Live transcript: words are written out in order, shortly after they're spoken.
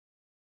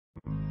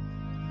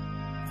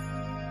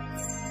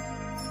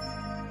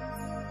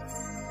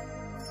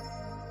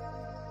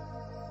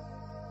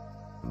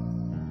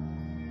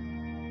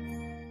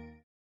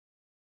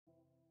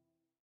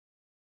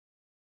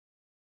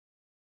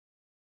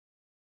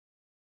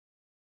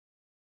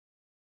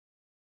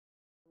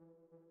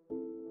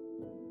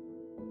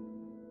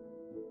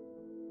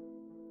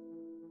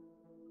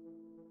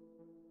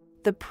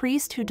The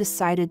priest who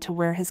decided to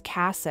wear his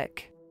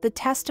cassock. The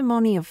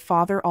testimony of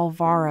Father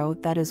Álvaro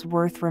that is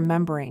worth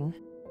remembering.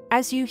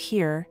 As you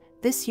hear,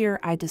 this year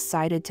I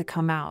decided to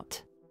come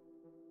out.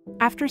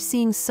 After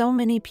seeing so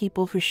many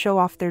people who show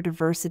off their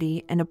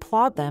diversity and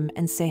applaud them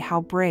and say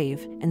how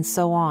brave, and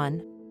so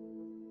on,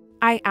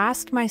 I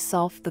asked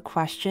myself the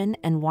question,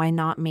 and why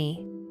not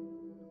me?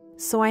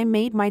 So I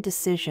made my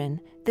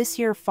decision. This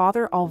year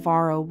Father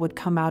Álvaro would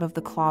come out of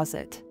the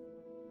closet.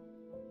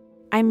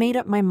 I made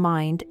up my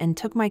mind and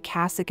took my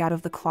cassock out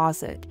of the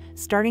closet.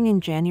 Starting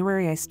in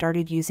January, I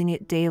started using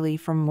it daily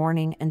from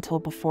morning until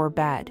before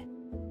bed.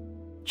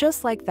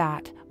 Just like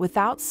that,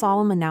 without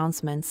solemn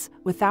announcements,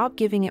 without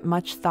giving it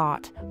much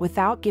thought,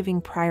 without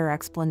giving prior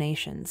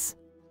explanations,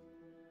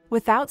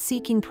 without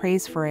seeking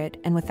praise for it,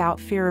 and without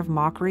fear of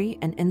mockery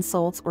and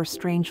insults or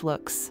strange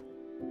looks.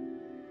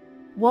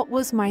 What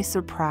was my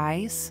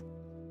surprise?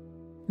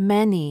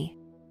 Many.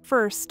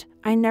 First,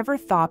 I never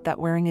thought that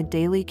wearing a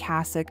daily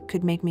cassock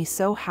could make me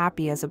so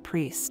happy as a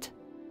priest.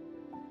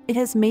 It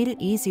has made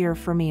it easier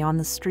for me on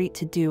the street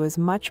to do as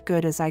much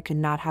good as I could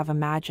not have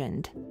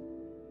imagined.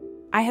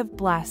 I have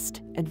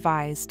blessed,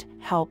 advised,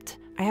 helped.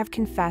 I have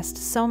confessed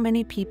so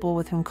many people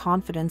with whom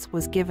confidence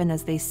was given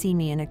as they see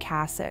me in a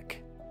cassock.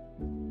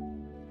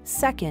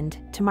 Second,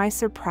 to my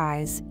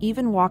surprise,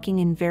 even walking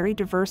in very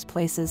diverse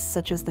places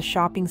such as the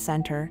shopping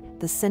center,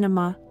 the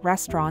cinema,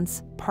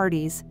 restaurants,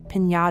 parties,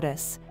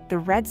 piñatas, the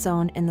red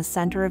zone in the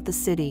center of the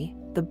city,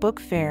 the book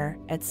fair,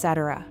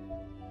 etc.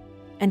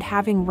 And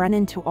having run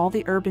into all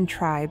the urban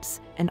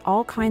tribes and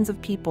all kinds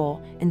of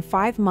people, in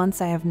 5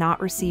 months I have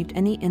not received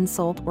any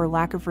insult or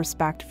lack of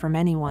respect from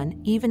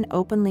anyone, even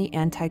openly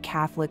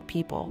anti-Catholic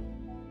people.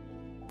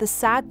 The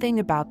sad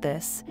thing about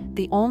this,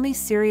 the only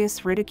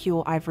serious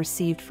ridicule I've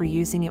received for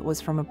using it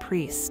was from a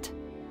priest.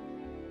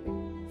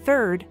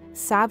 Third,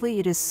 sadly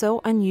it is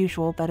so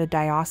unusual that a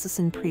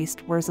diocesan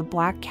priest wears a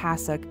black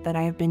cassock that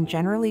I have been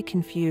generally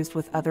confused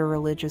with other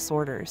religious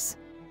orders.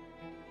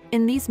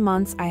 In these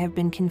months I have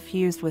been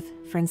confused with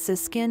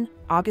Franciscan,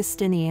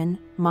 Augustinian,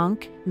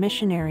 monk,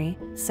 missionary,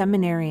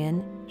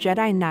 seminarian,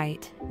 Jedi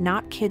Knight,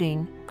 not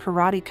kidding,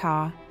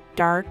 karateka,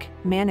 dark,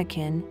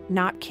 mannequin,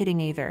 not kidding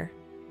either.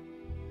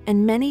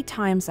 And many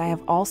times I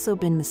have also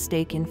been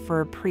mistaken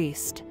for a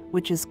priest,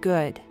 which is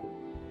good.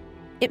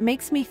 It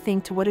makes me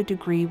think to what a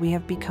degree we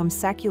have become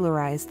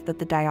secularized that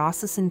the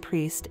diocesan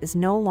priest is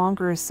no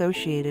longer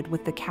associated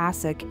with the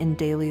cassock in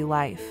daily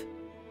life.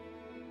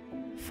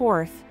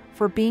 Fourth,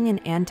 for being an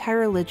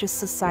anti-religious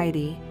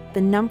society,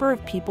 the number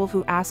of people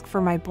who ask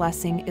for my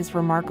blessing is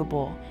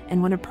remarkable,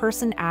 and when a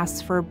person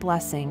asks for a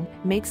blessing,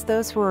 makes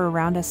those who are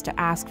around us to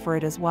ask for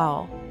it as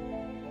well.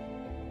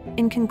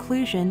 In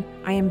conclusion,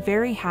 I am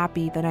very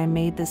happy that I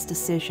made this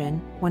decision.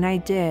 When I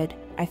did,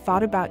 I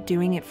thought about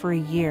doing it for a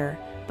year,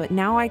 but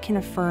now I can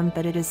affirm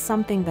that it is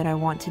something that I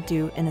want to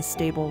do in a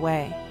stable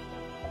way.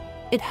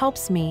 It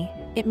helps me,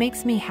 it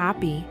makes me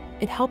happy,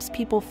 it helps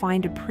people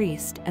find a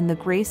priest and the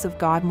grace of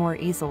God more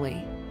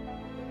easily.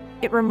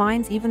 It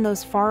reminds even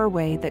those far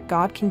away that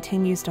God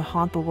continues to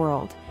haunt the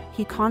world.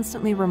 He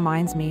constantly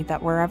reminds me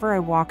that wherever I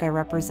walk I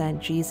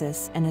represent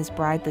Jesus and his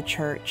bride the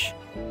church.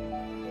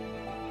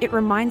 It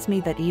reminds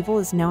me that evil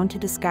is known to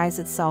disguise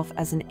itself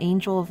as an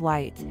angel of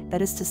light, that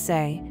is to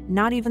say,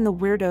 not even the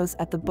weirdos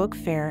at the book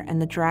fair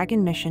and the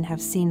Dragon Mission have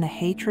seen the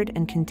hatred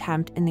and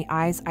contempt in the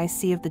eyes I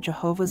see of the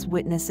Jehovah's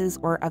Witnesses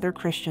or other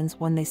Christians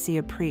when they see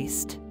a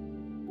priest.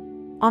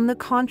 On the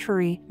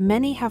contrary,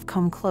 many have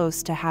come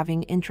close to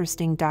having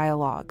interesting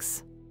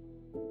dialogues.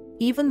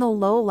 Even the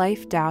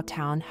low-life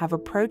Dowtown have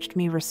approached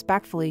me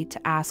respectfully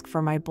to ask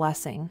for my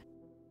blessing.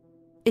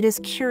 It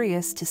is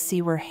curious to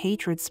see where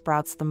hatred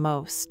sprouts the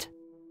most.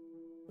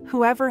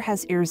 Whoever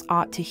has ears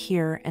ought to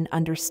hear and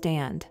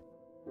understand.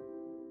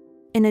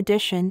 In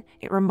addition,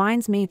 it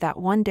reminds me that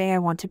one day I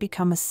want to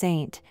become a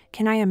saint.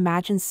 Can I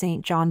imagine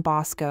Saint John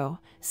Bosco,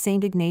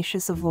 Saint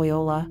Ignatius of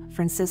Loyola,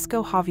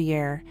 Francisco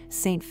Javier,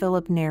 Saint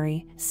Philip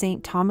Neri,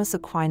 Saint Thomas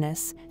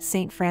Aquinas,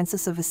 Saint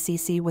Francis of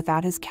Assisi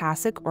without his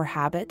cassock or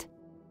habit?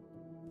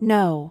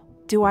 No.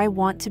 Do I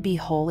want to be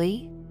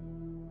holy?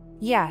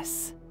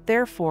 Yes.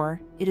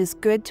 Therefore, it is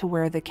good to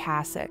wear the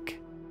cassock.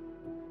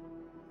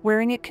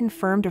 Wearing it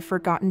confirmed a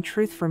forgotten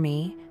truth for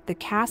me. The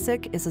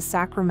cassock is a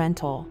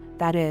sacramental,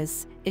 that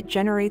is, it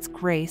generates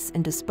grace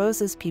and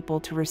disposes people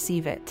to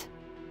receive it.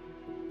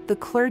 The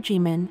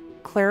clergyman,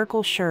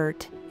 clerical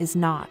shirt, is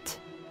not.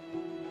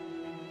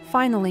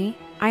 Finally,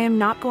 I am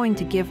not going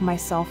to give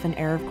myself an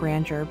air of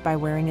grandeur by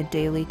wearing a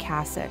daily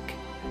cassock.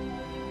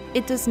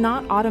 It does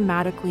not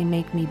automatically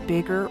make me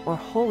bigger or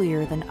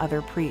holier than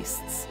other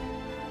priests.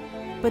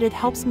 But it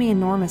helps me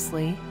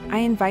enormously. I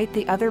invite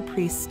the other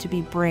priests to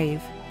be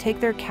brave,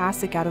 take their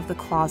cassock out of the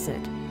closet,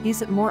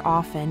 use it more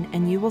often,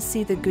 and you will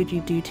see the good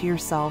you do to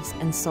yourselves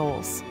and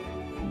souls.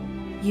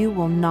 You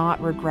will not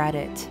regret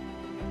it.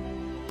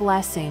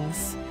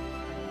 Blessings.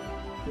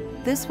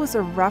 This was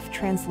a rough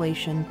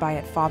translation by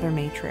Father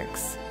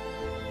Matrix.